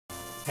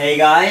Hey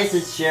guys,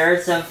 it's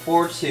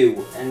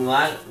Jared742, and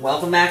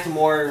welcome back to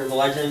more The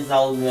Legend of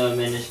Zelda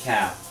Minish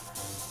Cap.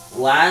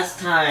 Last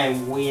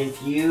time, we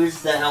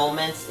infused the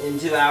elements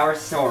into our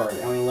sword,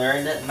 and we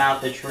learned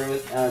about the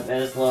truth of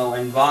Islo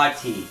and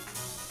Vati.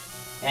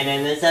 And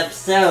in this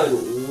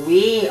episode,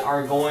 we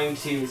are going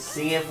to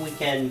see if we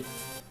can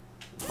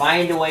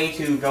find a way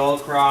to go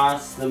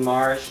across the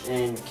marsh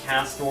in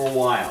Castor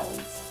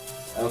Wilds.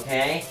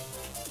 Okay?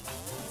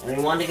 And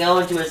we want to go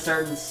into a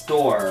certain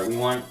store. We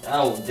want...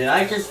 Oh, did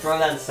I just throw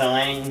that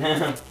sign?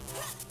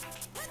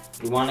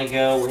 We want to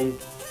go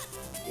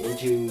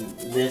into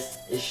this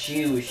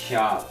shoe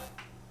shop.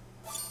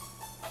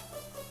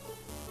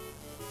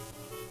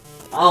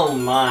 Oh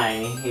my,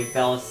 he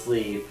fell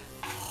asleep.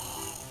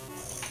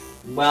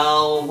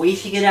 Well, we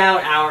should get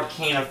out our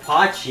cane of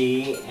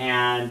Pachi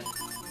and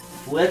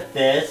flip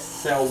this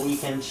so we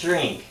can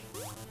shrink.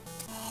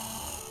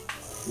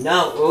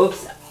 No,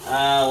 oops.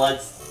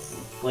 Let's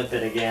flip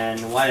it again.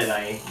 Why did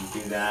I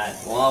do that?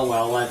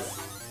 Well,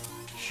 let's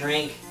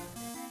shrink.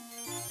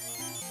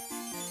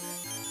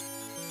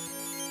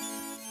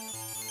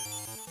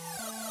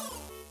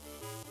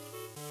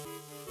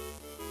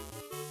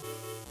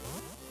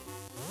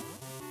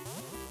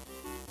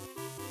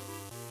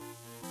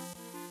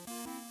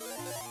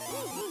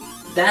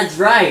 That's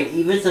right!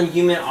 Even some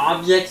human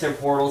objects are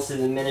portals to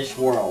the Minish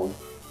world.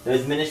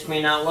 Those Minish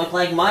may not look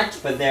like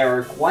much, but they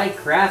are quite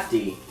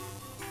crafty.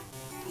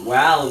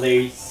 Wow,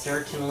 they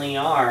certainly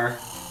are.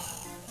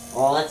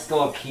 Well, let's go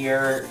up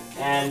here,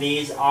 and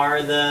these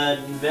are the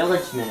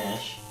village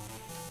Minish.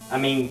 I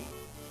mean,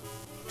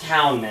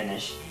 town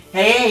Minish.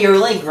 Hey, you're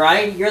Link,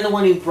 right? You're the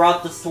one who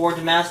brought the sword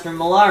to Master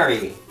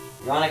Malari.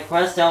 You're on a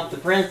quest to help the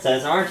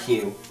princess, aren't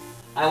you?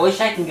 I wish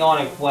I could go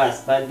on a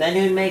quest, but then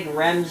who'd make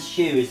Rem's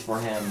shoes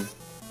for him?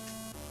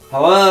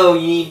 Hello,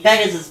 you need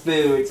Pegasus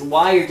boots!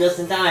 Why, you're just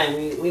in time.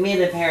 We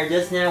made a pair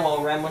just now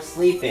while Rem was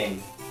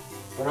sleeping.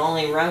 But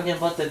only Rem can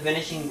put the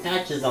finishing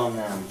touches on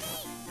them.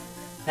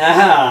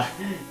 Haha!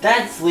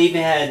 That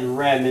sleepyhead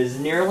Rem is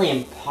nearly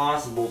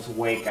impossible to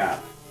wake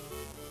up.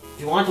 If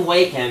you want to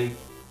wake him,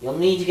 you'll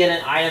need to get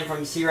an item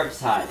from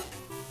Syrup's hut.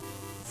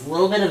 It's a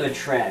little bit of a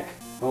trick,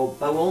 but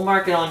we'll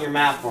mark it on your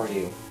map for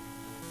you.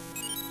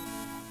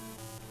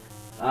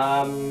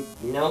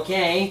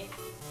 Okay.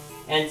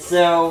 And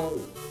so,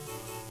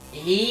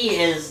 he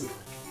is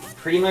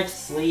pretty much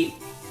asleep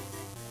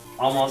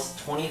almost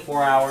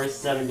 24 hours,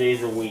 7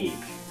 days a week.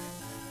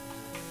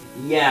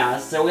 Yeah,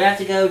 so we have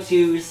to go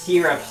to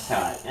Syrup's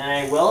hut, and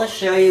I will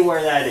show you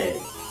where that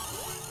is.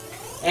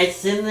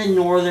 It's in the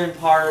northern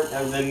part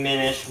of the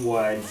Minish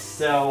woods,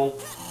 so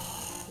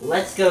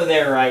let's go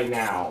there right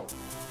now.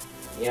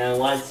 Yeah,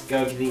 let's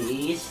go to the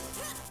east.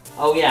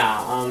 Oh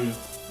yeah,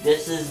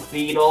 this is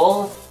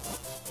Beetle.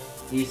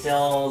 He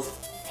sells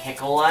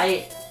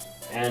Pickleite,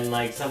 and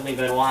like something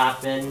good will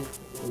happen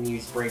when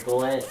you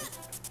sprinkle it.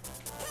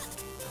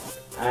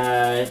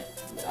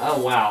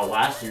 Oh wow,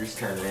 last year's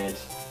tournament.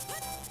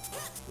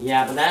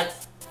 Yeah, but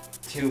that's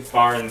too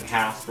far in the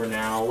past for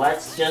now.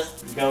 Let's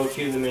just go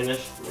to the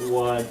Minish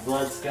Woods.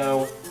 Let's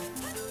go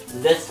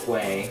this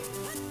way.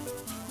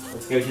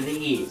 Let's go to the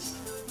east.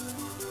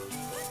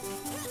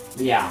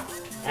 Yeah,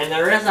 and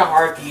there is a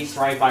heart piece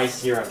right by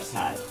Syrup's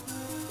hut.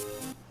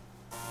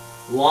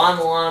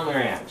 Lon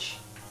Ranch.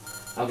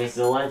 Okay,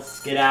 so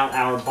let's get out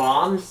our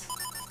bombs.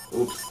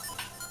 Oops.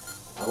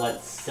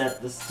 Let's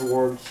set the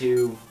sword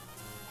to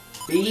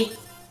B.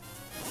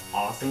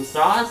 Awesome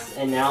sauce.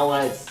 And now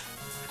let's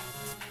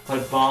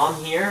put bomb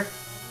here.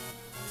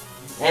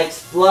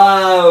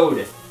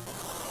 Explode!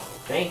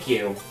 Thank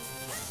you.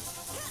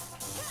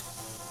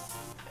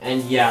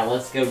 And yeah,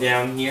 let's go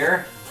down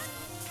here.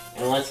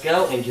 And let's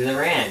go into the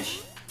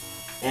ranch.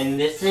 And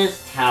this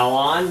is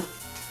Talon.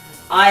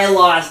 I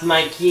lost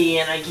my key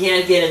and I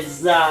can't get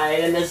inside,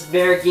 and the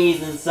spare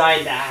key's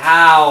inside the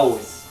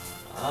house.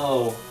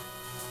 Oh.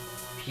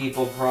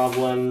 People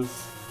problems.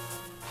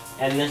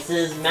 And this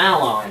is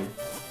Malon.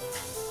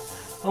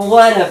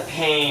 What a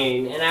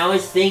pain. And I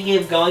was thinking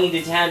of going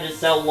into town to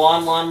sell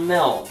Lon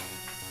milk.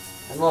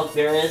 And look,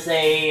 there is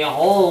a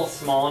hole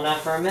small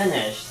enough for a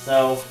Minish.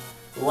 So,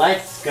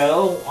 let's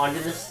go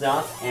onto the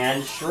stuff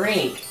and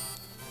shrink.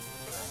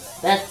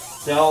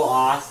 That's so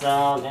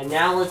awesome. And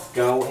now let's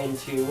go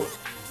into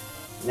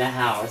the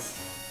house.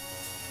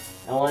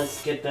 And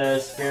let's get the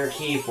spare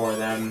key for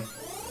them.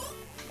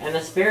 And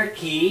the spare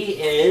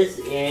key is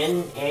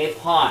in a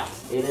pot.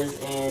 It is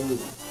in...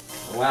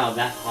 Wow,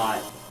 that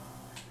pot.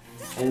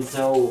 And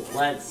so,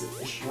 let's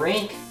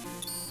shrink.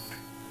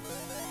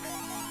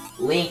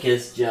 Link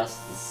is just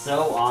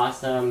so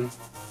awesome.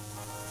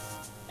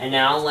 And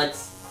now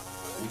let's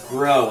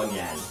grow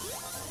again.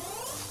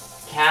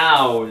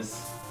 Cows.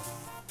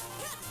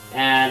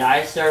 And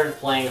I started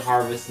playing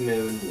Harvest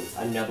Moon,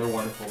 Another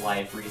Wonderful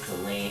Life,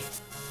 recently.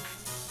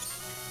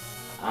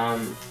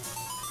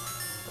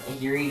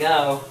 Here you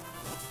go.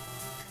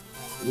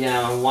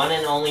 Yeah, one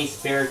and only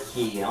spare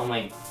key. Oh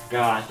my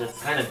gosh,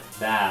 that's kind of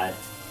bad.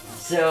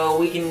 So,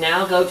 we can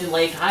now go to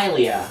Lake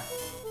Hylia.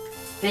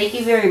 Thank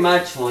you very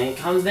much, Link.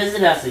 Come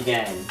visit us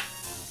again.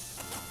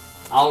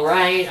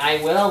 Alright,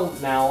 I will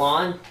now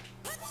on.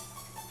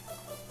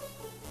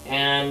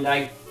 And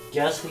I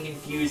guess we can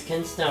fuse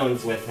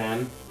Kinstones with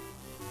him.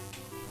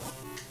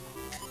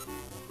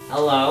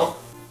 Hello.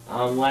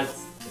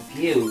 Let's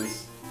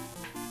fuse.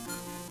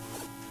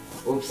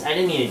 Oops, I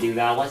didn't mean to do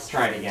that. Let's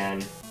try it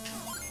again.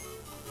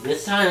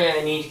 This time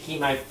I need to keep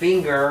my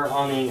finger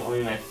on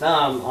my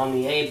thumb on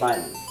the A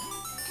button.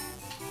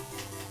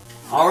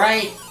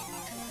 Alright.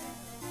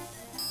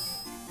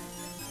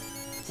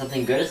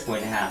 Something good is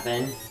going to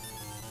happen.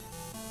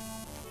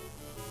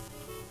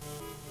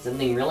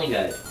 Something really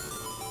good.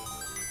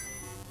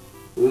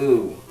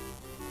 Ooh.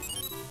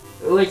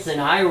 Ooh, it's in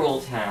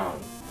Hyrule Town.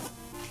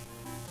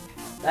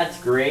 That's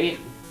great.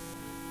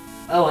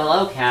 Oh,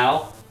 hello,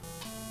 cow.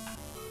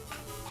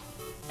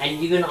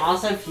 And you can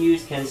also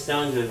fuse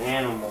Kinstones with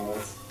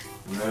animals.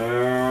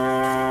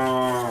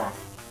 Moo.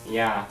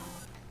 Yeah.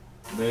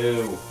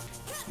 Moo.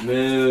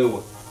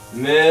 Moo.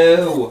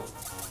 Moo.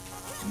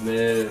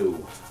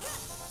 Moo.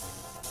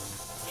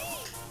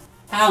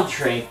 How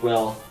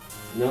tranquil.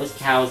 Those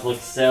cows look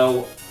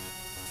so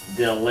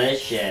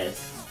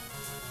delicious.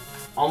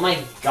 Oh my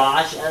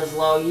gosh,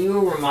 Eslo,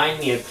 you remind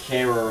me of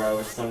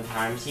Keroro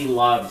sometimes. He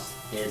loves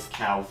his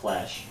cow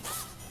flesh.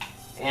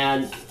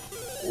 And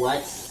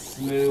let's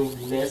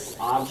move this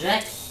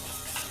object.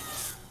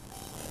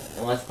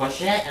 And let's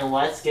push it, and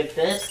let's get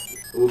this.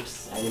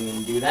 Oops, I didn't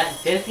even do that.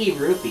 50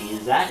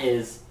 rupees, that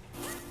is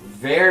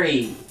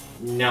very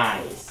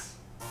nice.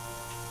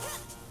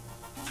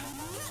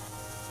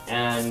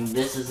 And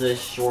this is a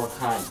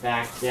shortcut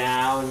back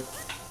down.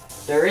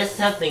 There is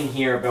something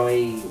here, but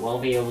we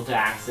won't be able to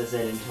access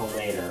it until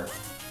later.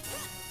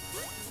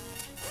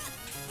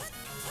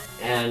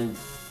 And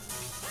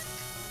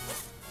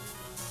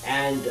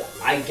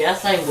I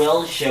guess I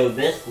will show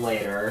this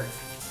later,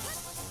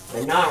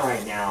 but not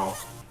right now.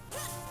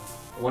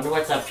 I wonder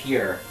what's up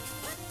here.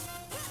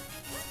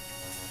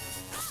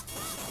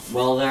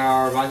 Well, there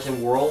are a bunch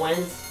of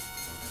whirlwinds.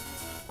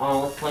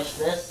 Oh, let's push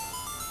this.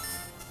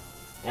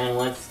 And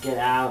let's get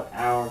out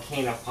our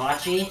Cane of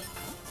Pachi.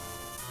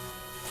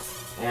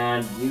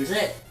 And use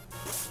it.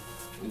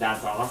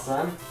 That's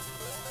awesome.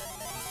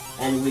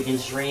 And we can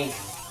shrink.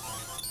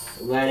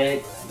 Let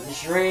it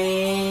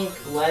shrink.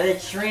 Let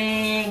it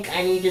shrink.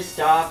 I need to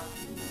stop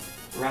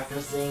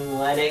referencing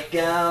let it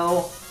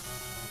go.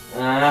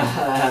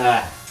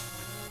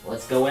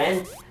 Let's go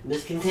in.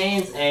 This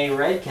contains a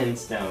red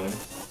Kinstone.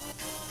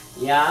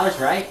 Yeah, I was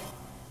right.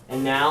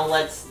 And now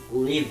let's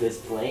leave this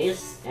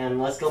place, and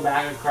let's go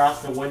back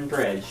across the wooden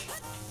bridge.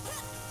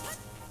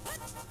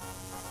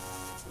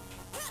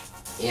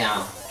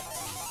 Yeah.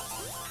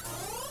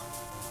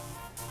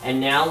 And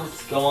now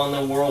let's go on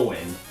the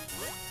whirlwind.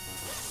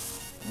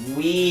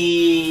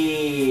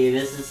 Whee!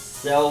 This is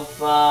so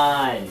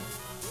fun!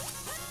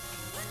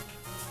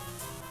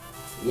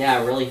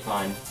 Yeah, really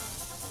fun.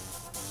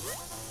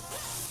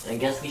 I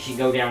guess we should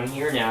go down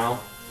here now.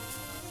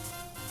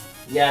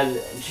 Yeah,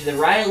 to the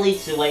right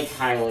leads to Lake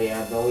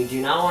Hylia, but we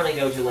do not want to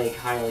go to Lake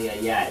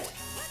Hylia yet.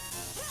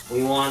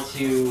 We want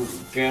to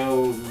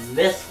go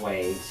this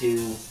way,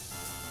 to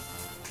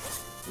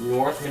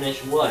North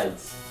Minish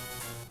Woods.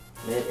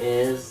 It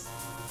is...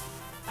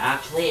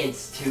 Actually,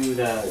 it's to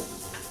the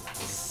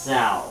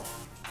south.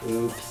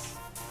 Oops.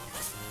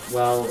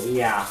 Well,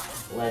 yeah,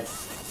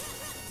 let's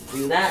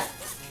do that.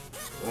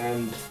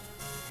 And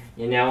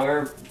now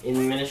we're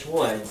in Minish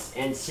Woods.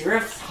 And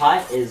Sirup's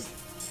hut is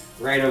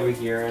right over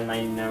here, and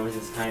my nose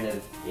is kind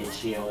of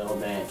itchy a little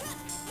bit.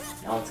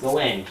 Now let's go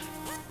in.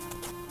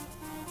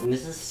 And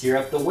this is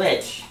Syrup the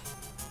Witch.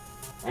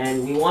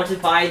 And we want to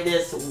buy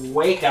this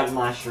wake-up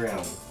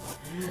mushroom.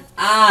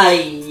 Ah,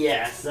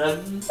 yes, a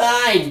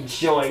fine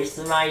choice,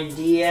 my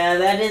dear.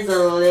 That is a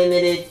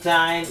limited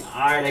time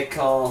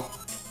article.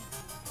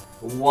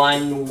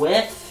 One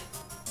whiff,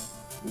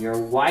 you're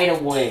wide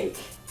awake.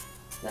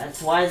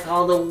 That's why it's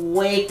called a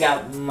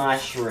wake-up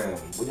mushroom.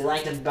 Would you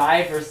like to buy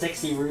it for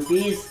 60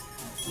 rupees?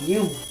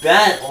 You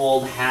bet,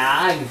 old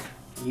hag.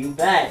 You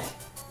bet.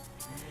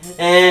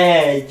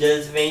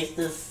 Just face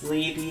the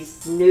sleepy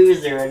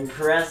snoozer and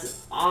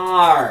press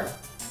R.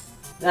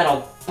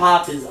 That'll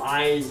pop his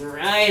eyes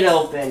right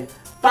open.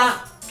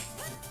 Pop!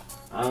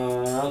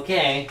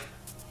 Okay.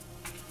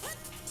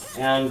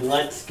 And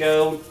let's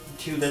go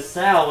to the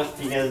south,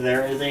 because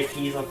there is a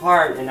piece of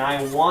heart, and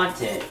I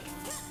want it.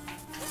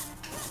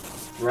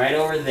 Right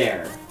over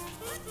there.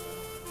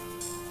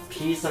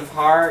 Piece of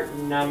heart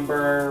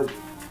number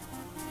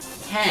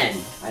 10,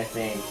 I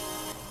think.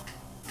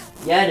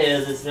 Yeah, it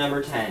is. It's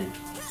number 10.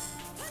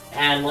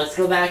 And let's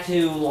go back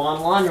to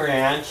Lon Lon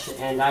Ranch,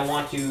 and I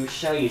want to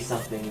show you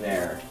something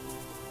there.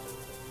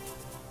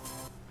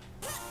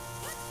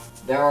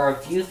 There are a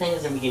few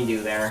things that we can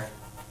do there.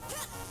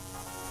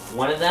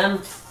 One of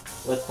them,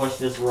 let's push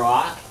this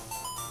rock,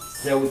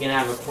 so we can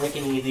have a quick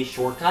and easy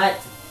shortcut.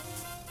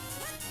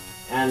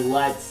 And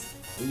let's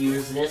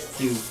use this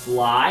to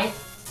fly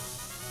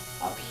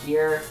up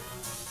here.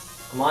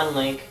 Come on,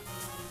 Link.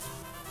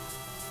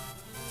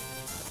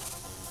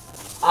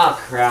 Oh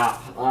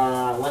crap.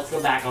 Let's go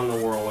back on the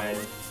whirlwind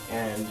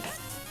and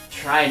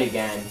try it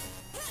again.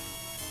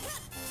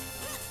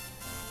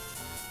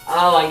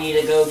 Oh, I need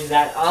to go to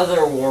that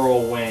other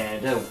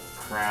whirlwind. Oh,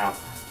 crap.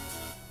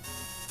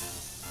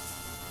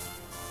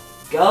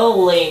 Go,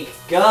 Link,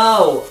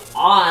 go!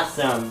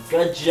 Awesome!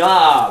 Good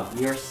job!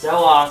 You're so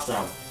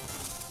awesome.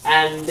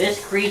 And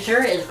this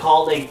creature is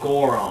called a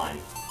Goron.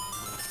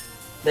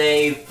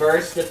 They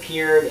first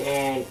appeared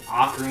in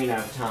Ocarina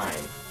of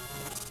Time.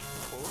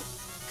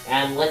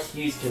 And let's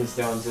use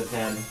Kinstones with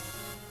him.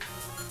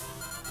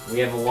 We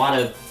have a lot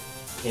of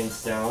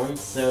Kinstones,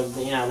 so,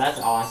 you know, that's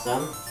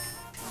awesome.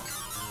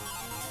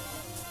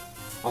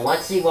 Well,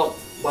 let's see what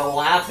will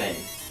happen.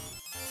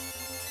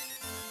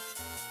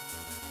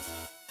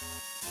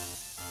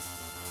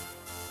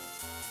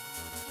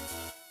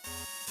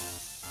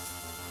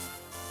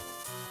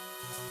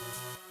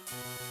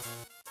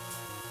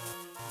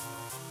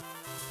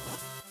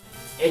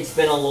 It's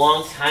been a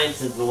long time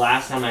since the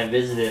last time I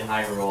visited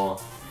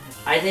Hyrule.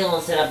 I think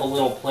I'll set up a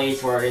little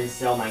place where I can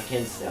sell my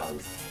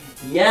Kinstones.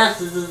 Yes,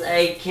 this is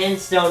a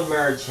Kinstone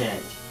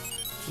merchant.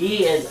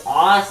 He is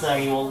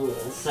awesome. He will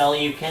sell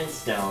you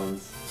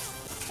Kinstones.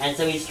 And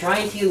so he's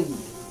trying to...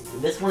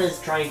 This one is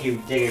trying to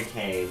dig a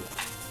cave.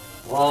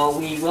 Well,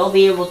 we will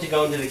be able to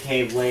go into the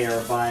cave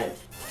later, but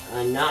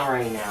not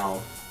right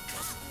now.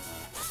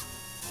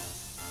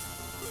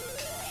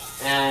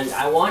 And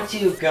I want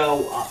to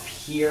go up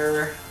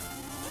here.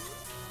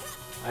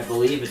 I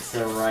believe it's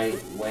the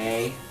right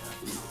way.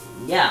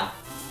 Yeah.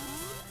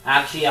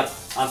 Actually, up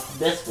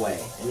this way.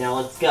 And now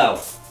let's go.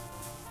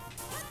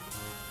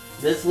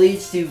 This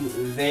leads to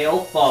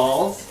Vale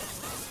Falls.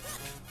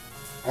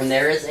 And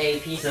there is a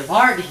piece of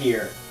heart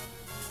here.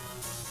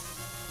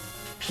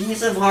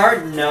 Piece of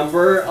heart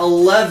number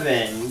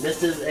 11.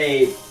 This is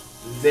a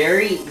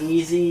very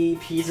easy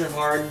piece of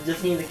heart. You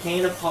just need the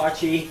cane of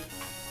Pachi.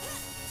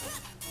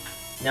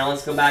 Now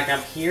let's go back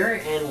up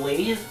here and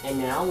leave. And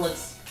now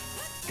let's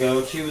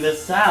go to the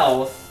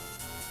south.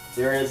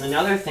 There is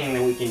another thing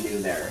that we can do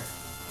there.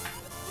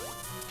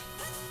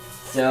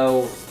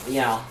 So,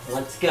 yeah,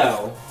 let's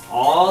go.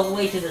 All the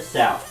way to the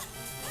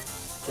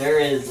south. There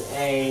is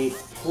a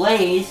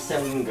place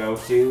that we can go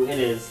to. It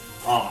is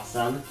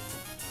awesome.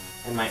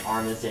 And my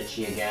arm is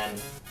itchy again.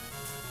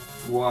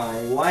 Why?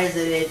 Why is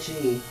it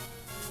itchy?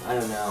 I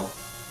don't know.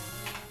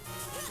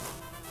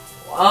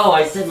 Oh,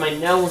 I said my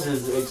nose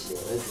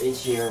was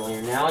itchy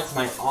earlier. Now it's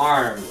my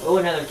arm. Oh,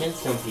 another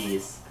Kinstone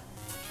piece.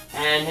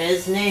 And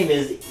his name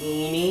is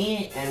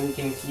Eenie, and we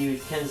can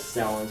fuse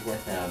Kinstones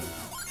with him.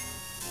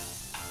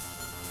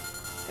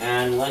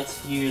 And let's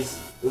fuse...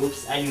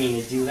 Oops, I didn't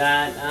mean to do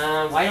that.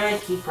 Why do I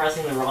keep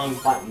pressing the wrong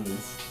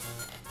buttons?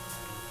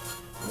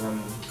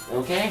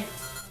 Okay.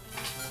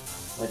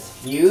 Let's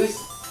fuse.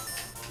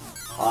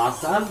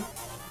 Awesome.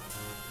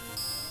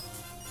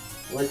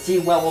 Let's see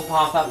what will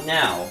pop up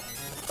now.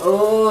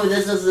 Oh,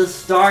 this is the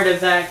start of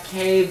that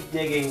cave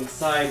digging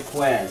side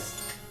quest.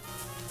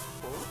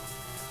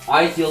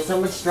 I feel so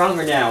much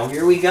stronger now.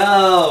 Here we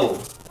go!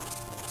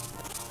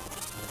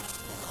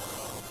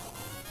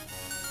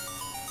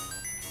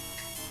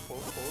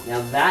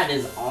 Now that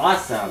is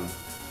awesome.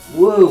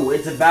 Woo,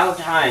 it's about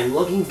time.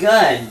 Looking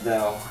good,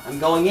 though. I'm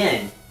going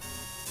in.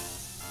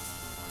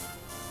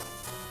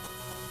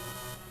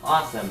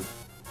 Awesome.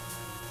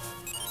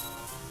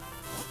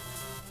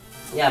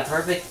 Yeah,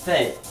 perfect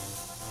fit.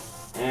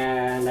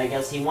 And I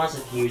guess he wants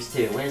a fuse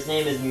too. His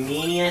name is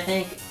Meanie, I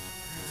think?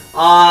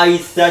 Aw,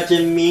 he's such a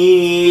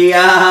meanie!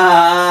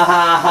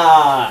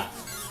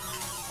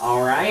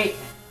 Alright.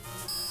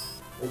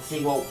 Let's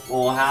see what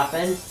will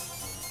happen.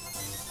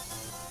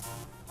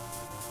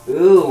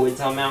 Ooh,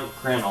 it's on Mount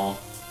Krennel.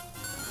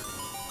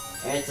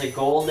 It's a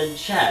golden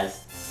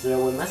chest,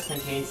 so it must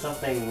contain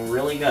something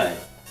really good.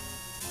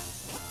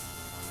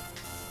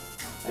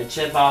 I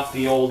chip off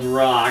the old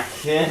rock.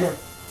 And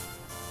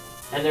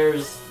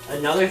there's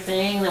another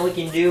thing that we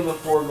can do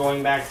before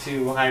going back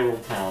to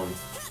Hyrule Town.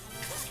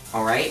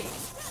 Alright.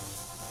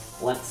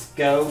 Let's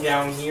go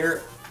down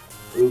here.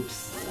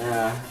 Oops,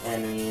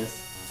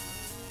 enemies.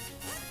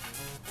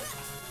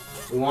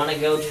 We want to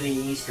go to the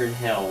Eastern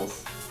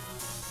Hills.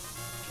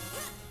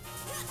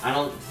 I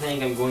don't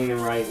think I'm going the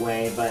right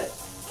way, but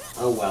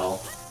oh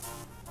well.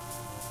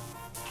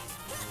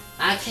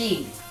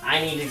 Actually,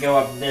 I need to go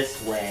up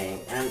this way,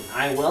 and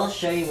I will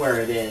show you where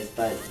it is,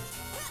 but...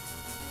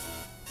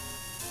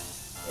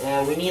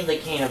 we need the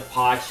Cane of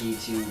Pachi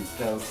to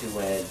go to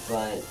it,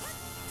 but...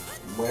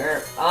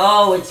 Where?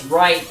 Oh, it's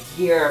right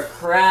here!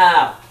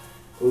 Crap!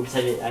 Oops,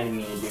 I didn't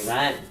mean to do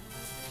that.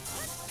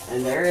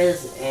 And there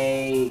is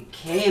a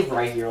cave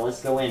right here.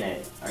 Let's go in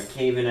it. A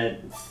cave in a...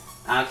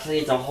 Actually,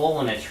 it's a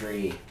hole in a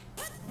tree.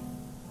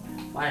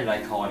 Why did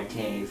I call it a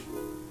cave?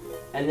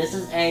 And this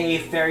is a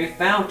fairy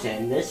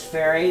fountain. This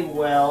fairy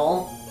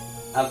will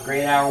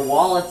upgrade our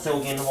wallet so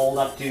we can hold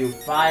up to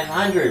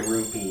 500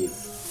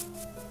 rupees.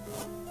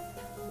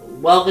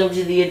 Welcome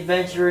to the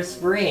Adventurous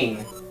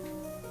Spring.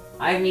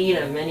 I have need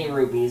of many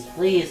rupees.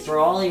 Please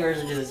throw all yours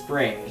into the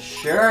spring.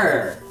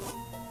 Sure.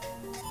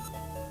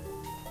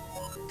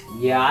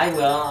 Yeah, I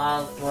will.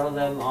 I'll throw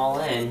them all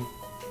in.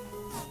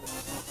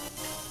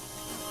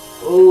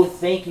 Oh,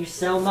 thank you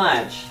so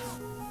much.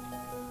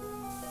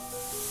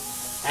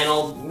 And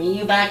I'll meet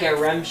you back at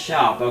Rem's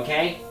shop,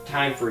 okay?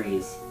 Time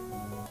freeze.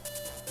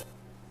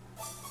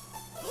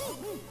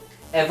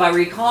 If I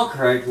recall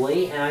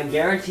correctly, and I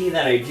guarantee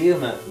that I do,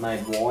 my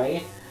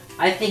boy,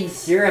 I think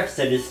Syrup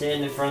said to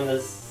stand in front of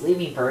the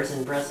sleeping person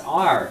and press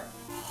R.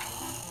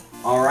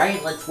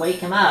 Alright, let's wake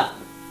him up.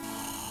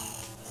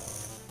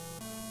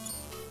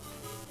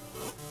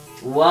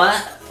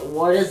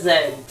 What is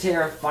that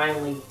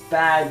terrifyingly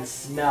bad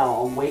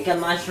smell? A wake-up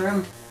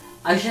mushroom?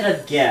 I should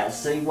have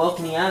guessed, so you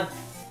woke me up?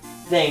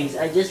 Thanks,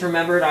 I just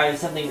remembered I have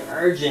something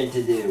urgent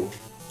to do.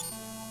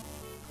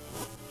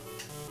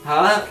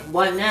 Huh?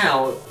 What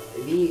now?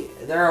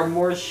 There are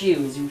more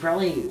shoes. You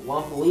probably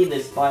won't believe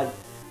this, but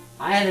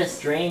I have a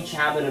strange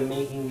habit of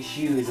making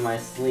shoes in my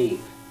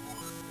sleep.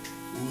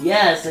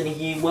 Yes, and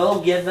he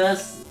will give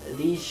us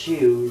these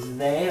shoes.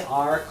 They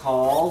are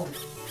called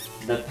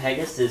the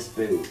Pegasus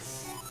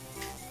boots.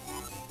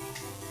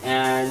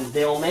 And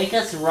they'll make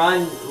us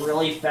run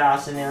really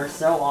fast, and they're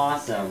so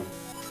awesome.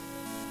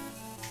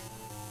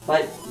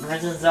 But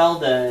Princess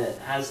Zelda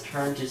has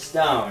turned to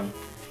stone.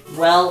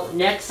 Well,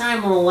 next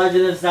time on The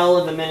Legend of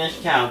Zelda the Minish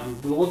Cap,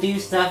 we will do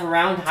stuff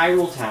around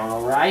Hyrule Town,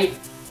 alright?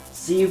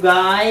 See you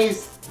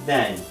guys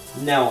then.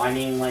 No, I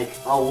mean like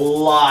a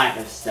lot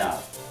of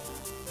stuff.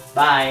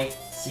 Bye.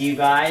 See you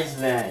guys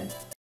then.